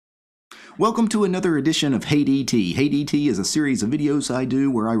Welcome to another edition of Hey DT. Hey DT is a series of videos I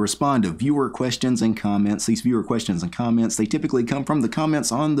do where I respond to viewer questions and comments. These viewer questions and comments, they typically come from the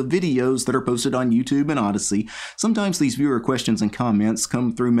comments on the videos that are posted on YouTube and Odyssey. Sometimes these viewer questions and comments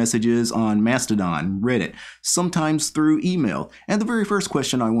come through messages on Mastodon, Reddit, sometimes through email. And the very first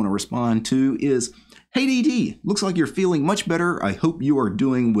question I want to respond to is, "Hey DT, looks like you're feeling much better. I hope you are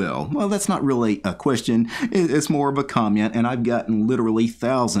doing well." Well, that's not really a question. It's more of a comment, and I've gotten literally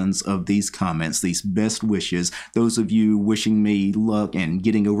thousands of these comments, these best wishes. Those of you wishing me luck and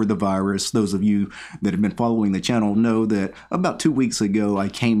getting over the virus. Those of you that have been following the channel know that about 2 weeks ago I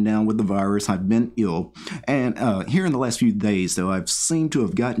came down with the virus. I've been ill. And here in the last few days, though, I've seemed to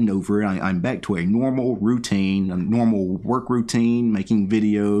have gotten over it. I'm back to a normal routine, a normal work routine, making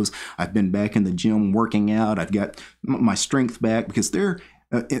videos. I've been back in the gym working out. I've got my strength back because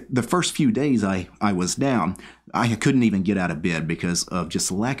the first few days I was down, I couldn't even get out of bed because of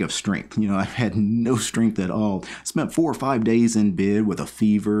just lack of strength. You know, I had no strength at all. Spent 4 or 5 days in bed with a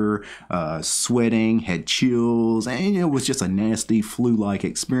fever, sweating, had chills, and it was just a nasty flu-like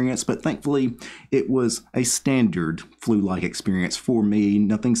experience. But thankfully, it was a standard flu-like experience for me.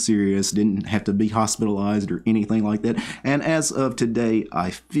 Nothing serious, didn't have to be hospitalized or anything like that. And as of today,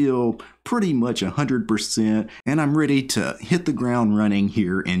 I feel pretty much 100%, and I'm ready to hit the ground running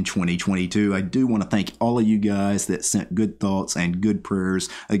here in 2022. I do want to thank all of you guys that sent good thoughts and good prayers.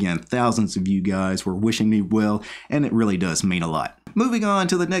 Again, thousands of you guys were wishing me well, and it really does mean a lot. Moving on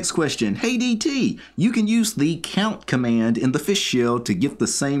to the next question. "Hey DT, you can use the count command in the fish shell to get the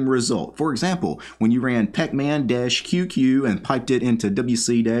same result. For example, when you ran pacman-qq and piped it into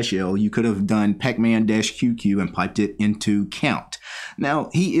wc-l, you could have done pacman-qq and piped it into count." Now,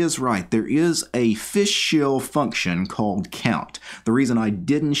 he is right. There is a fish shell function called count. The reason I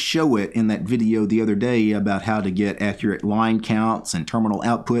didn't show it in that video the other day about how to get accurate line counts and terminal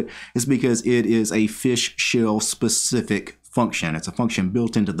output is because it is a fish shell specific function. It's a function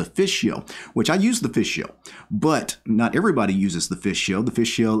built into the fish shell, which I use the fish shell, but not everybody uses the fish shell. The fish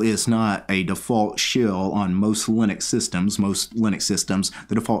shell is not a default shell on most Linux systems. Most Linux systems,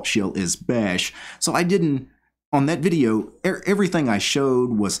 the default shell is bash. So I didn't, on that video, everything I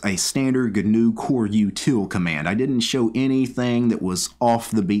showed was a standard GNU core util command. I didn't show anything that was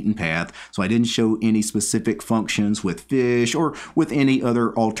off the beaten path, so I didn't show any specific functions with fish or with any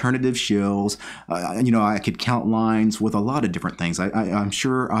other alternative shells. You know, I could count lines with a lot of different things. I'm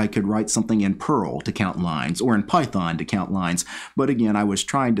sure I could write something in Perl to count lines or in Python to count lines, but again, I was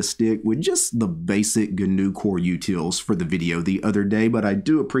trying to stick with just the basic GNU core utils for the video the other day, but I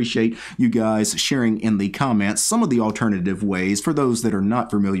do appreciate you guys sharing in the comments some of the alternative ways. For those that are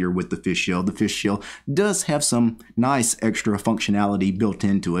not familiar with the fish shell does have some nice extra functionality built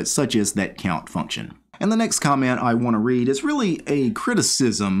into it, such as that count function. And the next comment I want to read is really a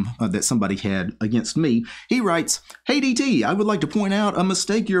criticism that somebody had against me. He writes, "Hey DT, I would like to point out a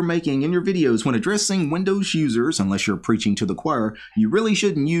mistake you're making in your videos when addressing Windows users. Unless you're preaching to the choir, you really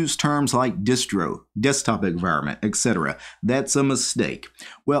shouldn't use terms like distro, desktop environment, etc. That's a mistake."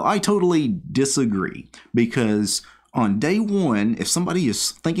 Well, I totally disagree, because on day one, if somebody is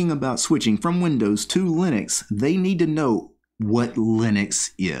thinking about switching from Windows to Linux, they need to know what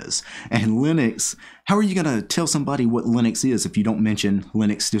Linux is. And Linux, how are you going to tell somebody what Linux is if you don't mention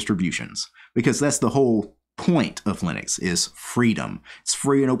Linux distributions? Because that's the whole point of Linux, is freedom. It's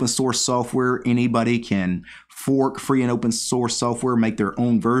free and open source software. Anybody can fork free and open source software, make their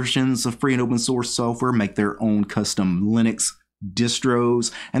own versions of free and open source software, make their own custom Linux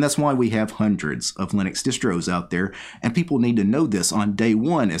distros, and that's why we have hundreds of Linux distros out there, and people need to know this on day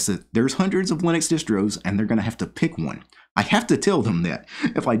one, is that there's hundreds of Linux distros and they're going to have to pick one. I have to tell them that.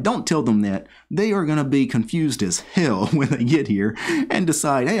 If I don't tell them that, they are going to be confused as hell when they get here and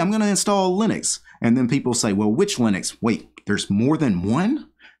decide, hey, I'm going to install Linux. And then people say, well, which Linux? Wait, there's more than one?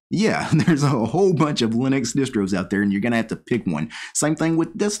 Yeah, there's a whole bunch of Linux distros out there, and you're going to have to pick one. Same thing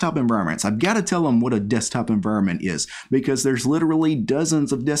with desktop environments. I've got to tell them what a desktop environment is, because there's literally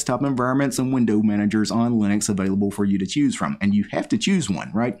dozens of desktop environments and window managers on Linux available for you to choose from, and you have to choose one,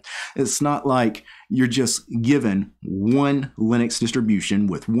 right? It's not like you're just given one Linux distribution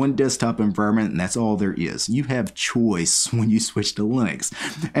with one desktop environment, and that's all there is. You have choice when you switch to Linux,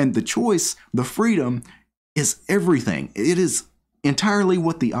 and the choice, the freedom, is everything. It is entirely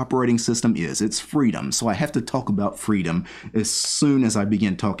what the operating system is. It's freedom. So I have to talk about freedom as soon as I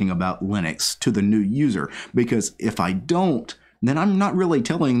begin talking about Linux to the new user, because if I don't, then I'm not really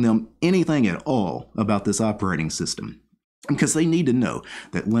telling them anything at all about this operating system. Because they need to know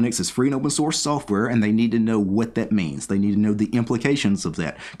that Linux is free and open source software, and they need to know what that means. They need to know the implications of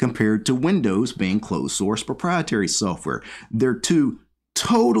that compared to Windows being closed source proprietary software. They're two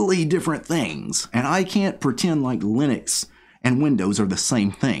totally different things. And I can't pretend like Linux and Windows are the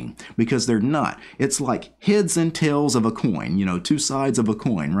same thing, because they're not. It's like heads and tails of a coin, you know, two sides of a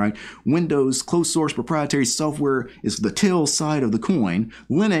coin, right? Windows closed source proprietary software is the tail side of the coin.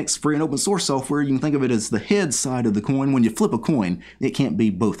 Linux, free and open source software, you can think of it as the head side of the coin. When you flip a coin, it can't be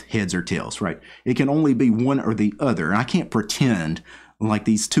both heads or tails, right? It can only be one or the other. And I can't pretend like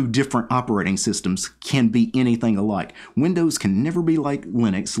these two different operating systems can be anything alike. Windows can never be like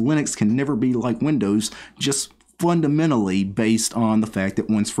Linux. Linux can never be like Windows, just fundamentally based on the fact that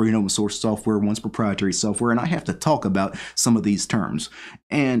one's free and open source software, one's proprietary software, and I have to talk about some of these terms.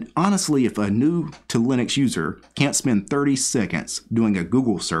 And honestly, if a new to Linux user can't spend 30 seconds doing a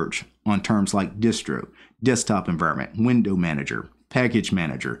Google search on terms like distro, desktop environment, window manager, package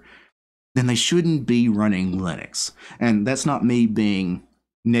manager, then they shouldn't be running Linux. And that's not me being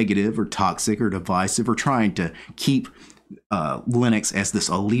negative or toxic or divisive or trying to keep Linux as this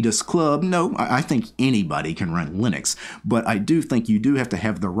elitist club. No, I think anybody can run Linux, but I do think you do have to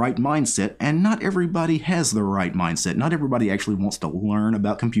have the right mindset, and not everybody has the right mindset. Not everybody actually wants to learn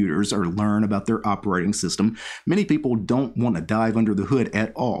about computers or learn about their operating system. Many people don't want to dive under the hood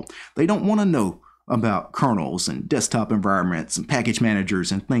at all. They don't want to know about kernels and desktop environments and package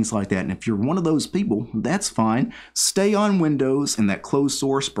managers and things like that. And if you're one of those people, that's fine. Stay on Windows and that closed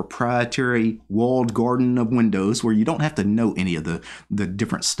source proprietary walled garden of Windows, where you don't have to know any of the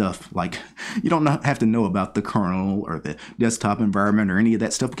different stuff. Like, you don't have to know about the kernel or the desktop environment or any of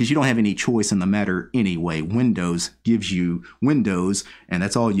that stuff, because you don't have any choice in the matter anyway. Windows gives you Windows, and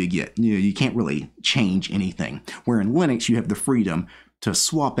that's all you get. You can't really change anything. Where in Linux, you have the freedom to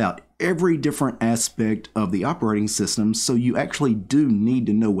swap out every different aspect of the operating system, so you actually do need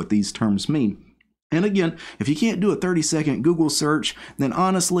to know what these terms mean. And again, if you can't do a 30-second Google search, then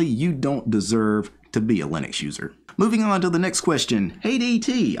honestly, you don't deserve to be a Linux user. Moving on to the next question. Hey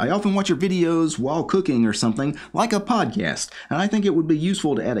DT, I often watch your videos while cooking or something, like a podcast, and I think it would be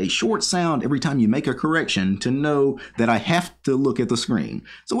useful to add a short sound every time you make a correction to know that I have to look at the screen.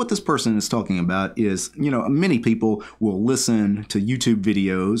 So what this person is talking about is, many people will listen to YouTube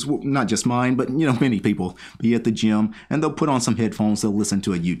videos, well, not just mine, but many people be at the gym and they'll put on some headphones, they'll listen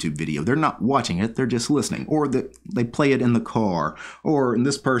to a YouTube video. They're not watching it, they're just listening, or they play it in the car, or in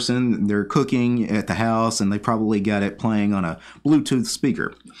this person, they're cooking at the house and they probably got it playing on a Bluetooth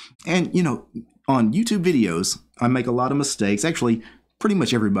speaker. And on YouTube videos, I make a lot of mistakes. Actually, pretty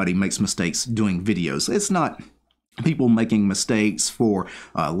much everybody makes mistakes doing videos. It's not people making mistakes for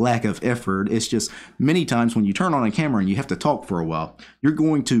lack of effort. It's just many times when you turn on a camera and you have to talk for a while, you're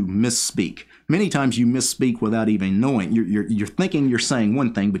going to misspeak. Many times you misspeak without even knowing. You're thinking you're saying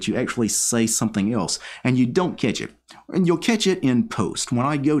one thing, but you actually say something else, and you don't catch it. And you'll catch it in post. When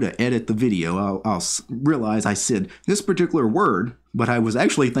I go to edit the video, I'll realize I said this particular word, but I was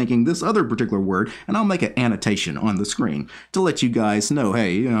actually thinking this other particular word, and I'll make an annotation on the screen to let you guys know,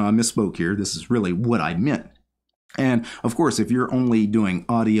 hey, I misspoke here. This is really what I meant. And of course, if you're only doing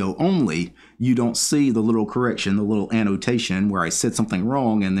audio only, you don't see the little correction, the little annotation where I said something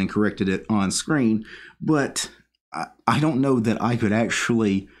wrong and then corrected it on screen. But I don't know that I could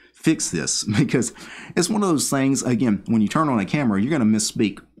actually fix this, because it's one of those things, again, when you turn on a camera, you're going to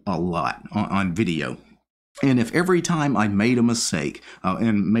misspeak a lot on video. And if every time I made a mistake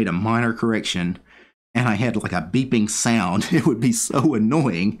and made a minor correction, and I had like a beeping sound, it would be so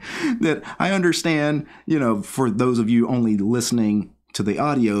annoying that I understand, for those of you only listening to the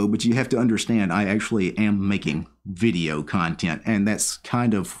audio, but you have to understand I actually am making video content, and that's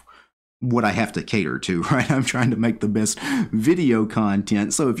kind of what I have to cater to, right? I'm trying to make the best video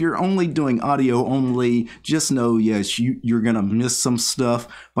content. So if you're only doing audio only, just know, yes, you're going to miss some stuff,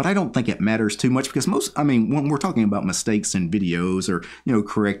 but I don't think it matters too much, because when we're talking about mistakes in videos or,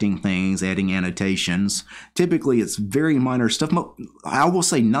 correcting things, adding annotations, typically it's very minor stuff. I will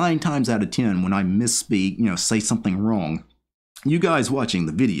say 9 times out of 10, when I misspeak, say something wrong, you guys watching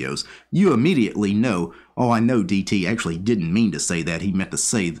the videos, you immediately know, oh, I know DT actually didn't mean to say that. He meant to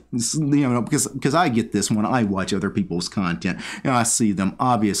say, because I get this when I watch other people's content. I see them,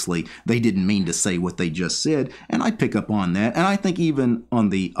 obviously, they didn't mean to say what they just said, and I pick up on that. And I think even on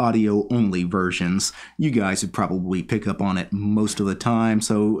the audio-only versions, you guys would probably pick up on it most of the time.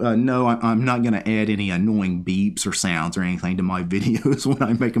 So, no, I'm not going to add any annoying beeps or sounds or anything to my videos when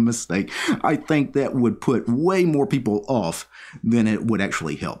I make a mistake. I think that would put way more people off than it would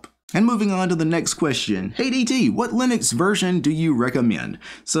actually help. And moving on to the next question. Hey DT, what Linux version do you recommend?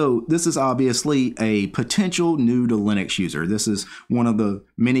 So this is obviously a potential new to Linux user. This is one of the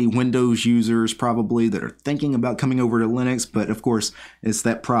many Windows users probably that are thinking about coming over to Linux, but of course it's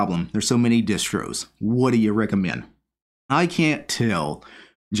that problem. There's so many distros. What do you recommend? I can't tell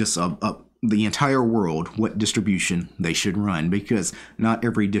just the entire world what distribution they should run, because not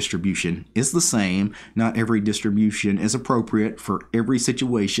every distribution is the same. Not every distribution is appropriate for every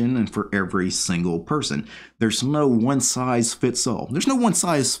situation and for every single person. There's no one size fits all. There's no one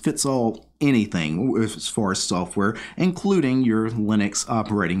size fits all anything as far as software, including your Linux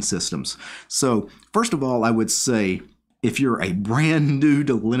operating systems. So first of all, I would say if you're a brand new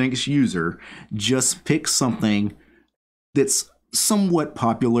to Linux user, just pick something that's somewhat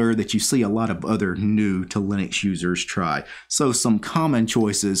popular that you see a lot of other new to Linux users try. So some common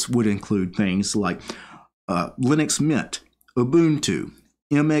choices would include things like Linux Mint, Ubuntu,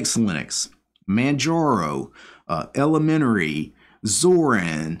 MX Linux, Manjaro, Elementary,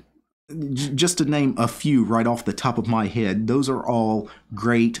 Zorin, just to name a few right off the top of my head. Those are all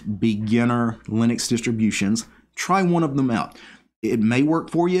great beginner Linux distributions. Try one of them out. It may work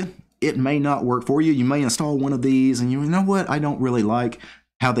for you. It may not work for you. You may install one of these and you know what? I don't really like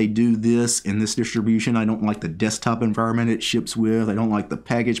how they do this in this distribution. I don't like the desktop environment it ships with. I don't like the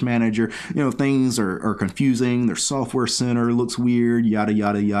package manager. You know, things are confusing. Their software center looks weird, yada,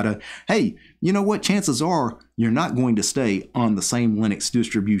 yada, yada. Hey, you know what? Chances are you're not going to stay on the same Linux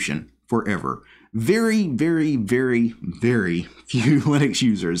distribution forever. Very, very, very, very few Linux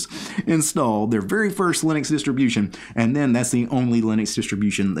users install their very first Linux distribution, and then that's the only Linux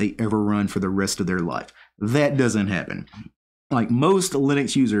distribution they ever run for the rest of their life. That doesn't happen. Like, most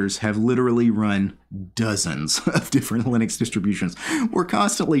Linux users have literally run dozens of different Linux distributions. We're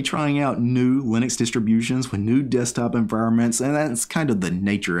constantly trying out new Linux distributions with new desktop environments, and that's kind of the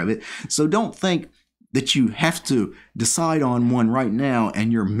nature of it. So don't think that you have to decide on one right now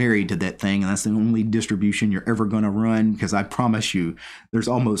and you're married to that thing and that's the only distribution you're ever going to run, because I promise you there's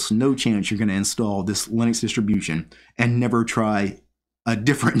almost no chance you're going to install this Linux distribution and never try a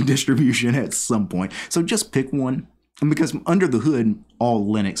different distribution at some point. So just pick one. And because under the hood, all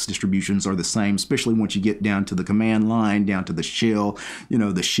Linux distributions are the same, especially once you get down to the command line, down to the shell, you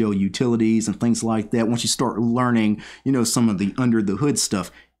know, the shell utilities and things like that. Once you start learning, you know, some of the under the hood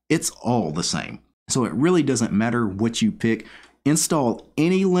stuff, it's all the same. So it really doesn't matter what you pick. Install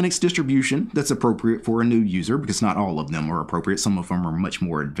any Linux distribution that's appropriate for a new user, because not all of them are appropriate. Some of them are much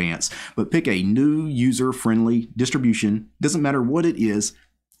more advanced. But pick a new user-friendly distribution, doesn't matter what it is,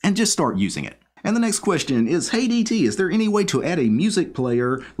 and just start using it. And the next question is, hey DT, is there any way to add a music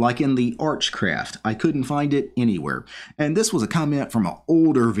player like in the Archcraft? I couldn't find it anywhere. And this was a comment from an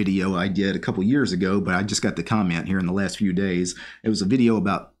older video I did a couple years ago, but I just got the comment here in the last few days. It was a video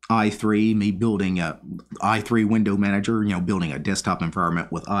about i3, me building a i3 window manager, you know, building a desktop environment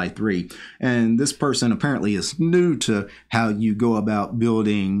with i3. And this person apparently is new to how you go about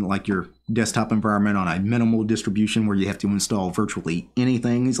building like your desktop environment on a minimal distribution where you have to install virtually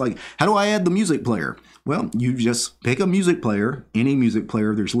anything. He's like, how do I add the music player? Well, you just pick a music player, any music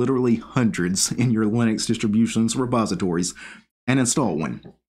player. There's literally hundreds in your Linux distributions repositories, and install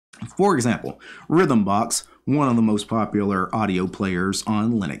one. For example, Rhythmbox, one of the most popular audio players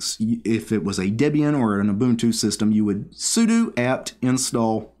on Linux. If it was a Debian or an Ubuntu system, you would sudo apt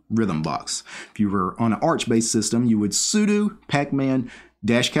install Rhythmbox. If you were on an Arch-based system, you would sudo pacman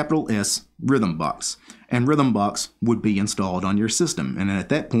 -S Rhythmbox, and Rhythmbox would be installed on your system. And at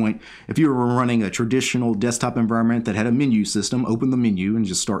that point, if you were running a traditional desktop environment that had a menu system, open the menu and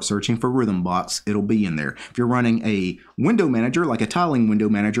just start searching for Rhythmbox. It'll be in there. If you're running a window manager, like a tiling window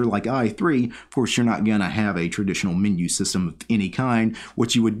manager like i3, of course you're not going to have a traditional menu system of any kind.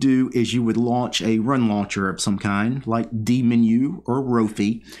 What you would do is you would launch a run launcher of some kind, like dmenu or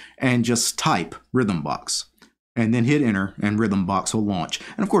Rofi, and just type Rhythmbox. And then hit enter, and Rhythmbox will launch.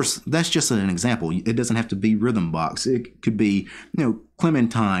 And of course, that's just an example. It doesn't have to be Rhythmbox. It could be, you know,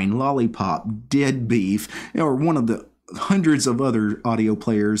 Clementine, Lollipop, Dead Beef, or one of the hundreds of other audio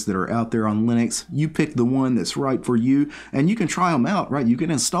players that are out there on Linux. You pick the one that's right for you, and you can try them out, right? You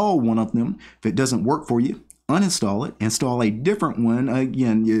can install one of them. If it doesn't work for you, uninstall it, install a different one.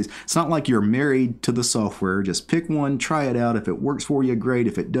 Again, it's not like you're married to the software. Just pick one, try it out. If it works for you, great.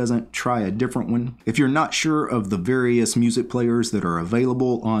 If it doesn't, try a different one. If you're not sure of the various music players that are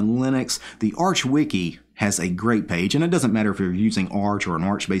available on Linux, the Arch Wiki has a great page, and it doesn't matter if you're using Arch or an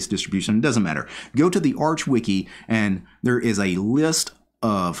Arch-based distribution, it doesn't matter. Go to the Arch Wiki, and there is a list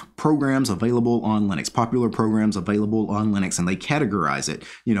of programs available on Linux, popular programs available on Linux, and they categorize it.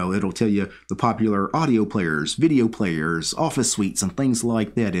 You know, it'll tell you the popular audio players, video players, office suites, and things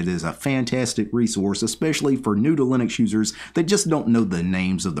like that. It is a fantastic resource, especially for new to Linux users that just don't know the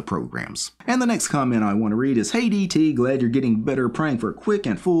names of the programs. And the next comment I want to read is, "Hey DT, glad you're getting better, praying for quick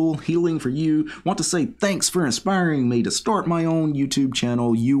and full healing for you. Want to say thanks for inspiring me to start my own YouTube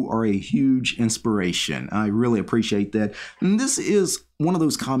channel. You are a huge inspiration." I really appreciate that. And this is one of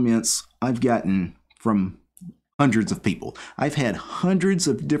those comments I've gotten from hundreds of people. I've had hundreds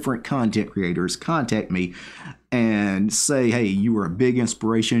of different content creators contact me and say, "Hey, you were a big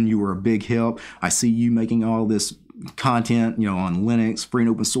inspiration. You were a big help. I see you making all this content, you know, on Linux, free and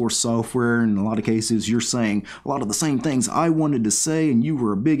open source software. In a lot of cases, you're saying a lot of the same things I wanted to say, and you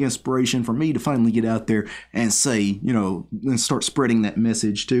were a big inspiration for me to finally get out there and say, you know, and start spreading that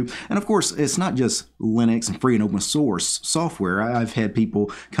message too." And of course, it's not just Linux and free and open source software. I've had people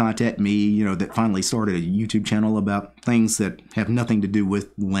contact me, you know, that finally started a YouTube channel about things that have nothing to do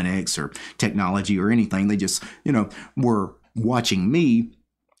with Linux or technology or anything. They just, you know, were watching me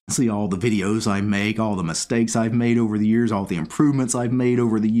see all the videos I make, all the mistakes I've made over the years, all the improvements I've made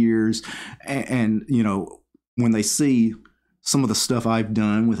over the years. And you know, when they see some of the stuff I've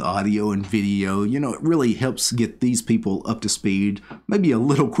done with audio and video, you know, it really helps get these people up to speed, maybe a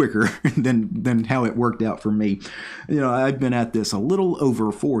little quicker than how it worked out for me. You know, I've been at this a little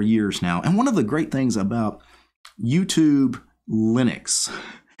over 4 years now. And one of the great things about YouTube Linux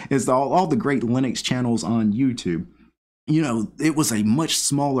is all the great Linux channels on YouTube. You know, it was a much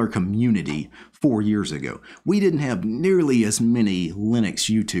smaller community 4 years ago. We didn't have nearly as many Linux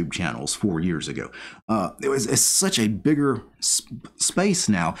YouTube channels 4 years ago. It's such a bigger space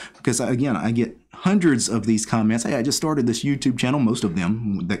now because, again, I get hundreds of these comments. "Hey, I just started this YouTube channel." Most of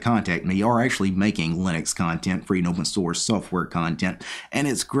them that contact me are actually making Linux content, free and open source software content, and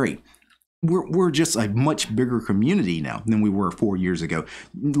it's great. We're just a much bigger community now than we were 4 years ago.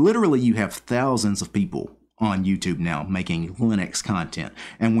 Literally, you have thousands of people on YouTube now making Linux content.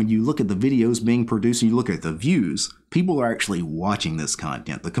 And when you look at the videos being produced and you look at the views, people are actually watching this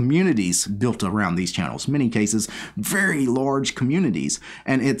content. The communities built around these channels, many cases, very large communities.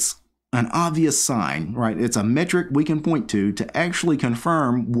 And it's an obvious sign, right? It's a metric we can point to actually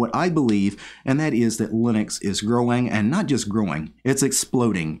confirm what I believe, and that is that Linux is growing, and not just growing, it's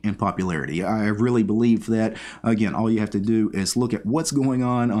exploding in popularity. I really believe that. Again, all you have to do is look at what's going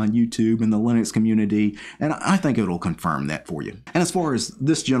on YouTube and the Linux community, and I think it'll confirm that for you. And as far as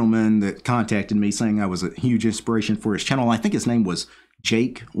this gentleman that contacted me saying I was a huge inspiration for his channel, I think his name was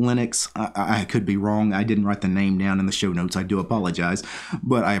Jake Linux. I could be wrong. I didn't write the name down in the show notes. I do apologize,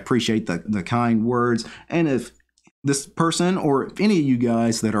 but I appreciate the kind words. And if this person, or if any of you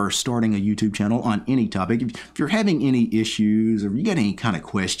guys that are starting a YouTube channel on any topic, if you're having any issues or you got any kind of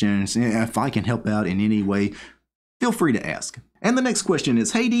questions, if I can help out in any way, feel free to ask. And the next question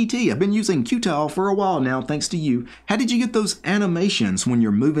is, "Hey DT, I've been using qtile for a while now, thanks to you. How did you get those animations when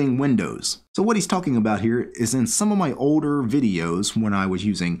you're moving windows?" So what he's talking about here is in some of my older videos when I was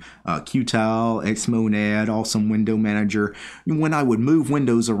using qtile, xmonad, Awesome Window Manager, when I would move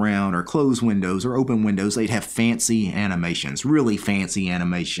windows around or close windows or open windows, they'd have fancy animations, really fancy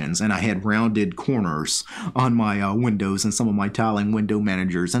animations. And I had rounded corners on my windows and some of my tiling window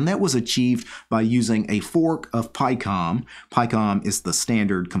managers. And that was achieved by using a fork of PyCom. PyCom is the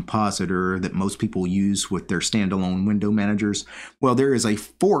standard compositor that most people use with their standalone window managers. Well, there is a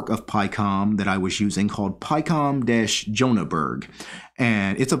fork of PyCom that I was using called PyCom-Jonaberg,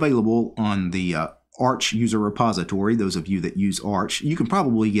 and it's available on the Arch user repository. Those of you that use Arch, you can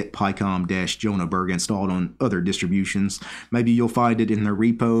probably get PyCom-Jonaberg installed on other distributions. Maybe you'll find it in their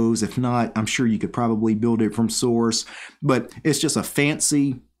repos. If not, I'm sure you could probably build it from source, but it's just a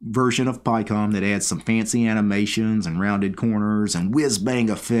fancy version of PyCom that adds some fancy animations and rounded corners and whiz-bang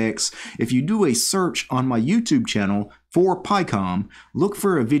effects. If you do a search on my YouTube channel for PyCom, look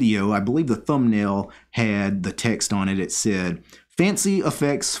for a video. I believe the thumbnail had the text on it. It said, "Fancy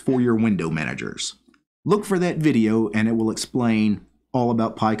effects for your window managers." Look for that video and it will explain all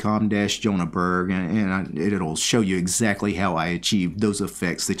about PyCom-Jonaberg, and it'll show you exactly how I achieved those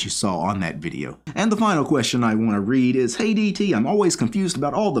effects that you saw on that video. And the final question I want to read is, "Hey DT, I'm always confused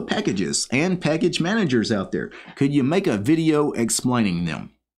about all the packages and package managers out there. Could you make a video explaining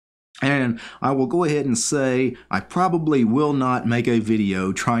them?" And I will go ahead and say I probably will not make a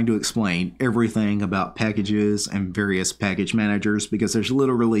video trying to explain everything about packages and various package managers, because there's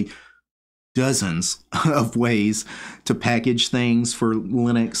literally dozens of ways to package things for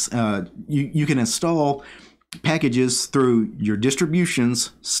Linux. You can install packages through your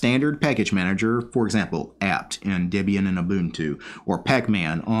distribution's standard package manager, for example, apt in Debian and Ubuntu, or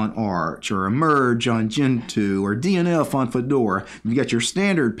Pacman on Arch, or Emerge on Gentoo, or DNF on Fedora. You've got your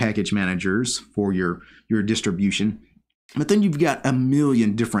standard package managers for your distribution, but then you've got a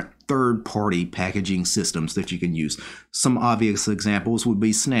million different third-party packaging systems that you can use. Some obvious examples would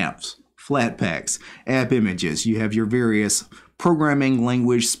be Snaps, Flatpaks, App Images. You have your various programming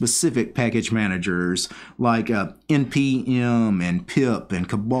language specific package managers like npm and pip and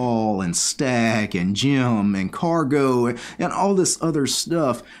cabal and stack and gem and cargo and all this other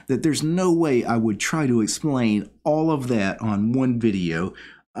stuff that there's no way I would try to explain all of that on one video.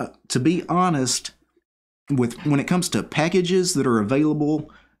 To be honest, when it comes to packages that are available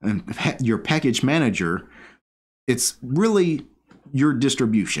and your package manager, it's really your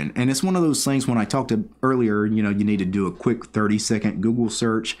distribution. And it's one of those things when I talked earlier, you need to do a quick 30-second Google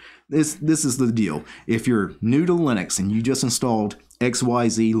search. This is the deal. If you're new to Linux and you just installed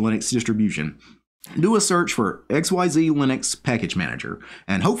XYZ Linux distribution, do a search for XYZ Linux package manager,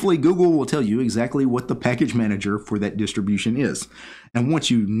 and hopefully Google will tell you exactly what the package manager for that distribution is. And once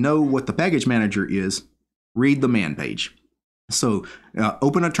you know what the package manager is, read the man page. So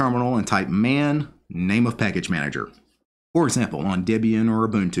open a terminal and type man name of package manager. For example, on Debian or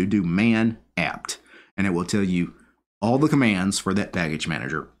Ubuntu, do man apt, and it will tell you all the commands for that package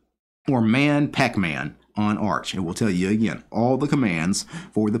manager. Or man pacman on Arch. It will tell you, again, all the commands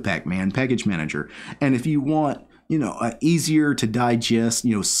for the Pacman package manager. And if you want, an easier to digest,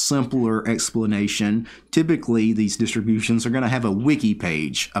 simpler explanation, typically these distributions are going to have a wiki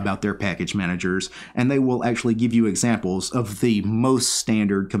page about their package managers, and they will actually give you examples of the most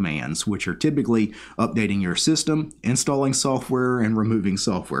standard commands, which are typically updating your system, installing software, and removing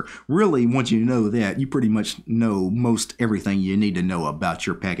software. Really, once you know that, you pretty much know most everything you need to know about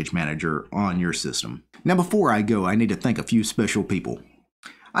your package manager on your system. Now, before I go, I need to thank a few special people.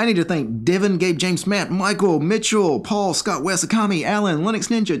 I need to thank Devin, Gabe, James, Matt, Michael, Mitchell, Paul, Scott, Wes, Akami, Alan, Linux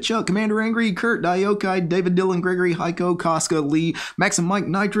Ninja, Chuck, Commander Angry, Kurt, Diokai, David, Dylan, Gregory, Heiko, Koska, Lee, Max and Mike,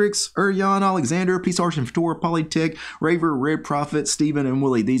 Nitrix, Urjan, Alexander, Peace Arch and Fedora, Polytech, Raver, Red Prophet, Steven, and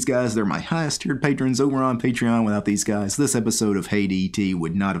Willie. These guys, they're my highest tiered patrons over on Patreon. Without these guys, this episode of Hey DT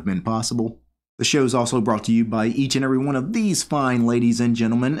would not have been possible. The show is also brought to you by each and every one of these fine ladies and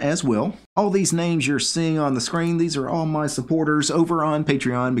gentlemen as well. All these names you're seeing on the screen, these are all my supporters over on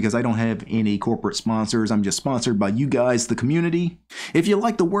Patreon because I don't have any corporate sponsors. I'm just sponsored by you guys, the community. If you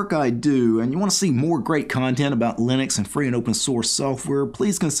like the work I do and you want to see more great content about Linux and free and open source software,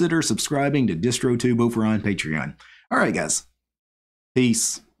 please consider subscribing to DistroTube over on Patreon. All right, guys.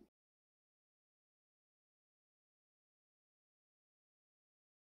 Peace.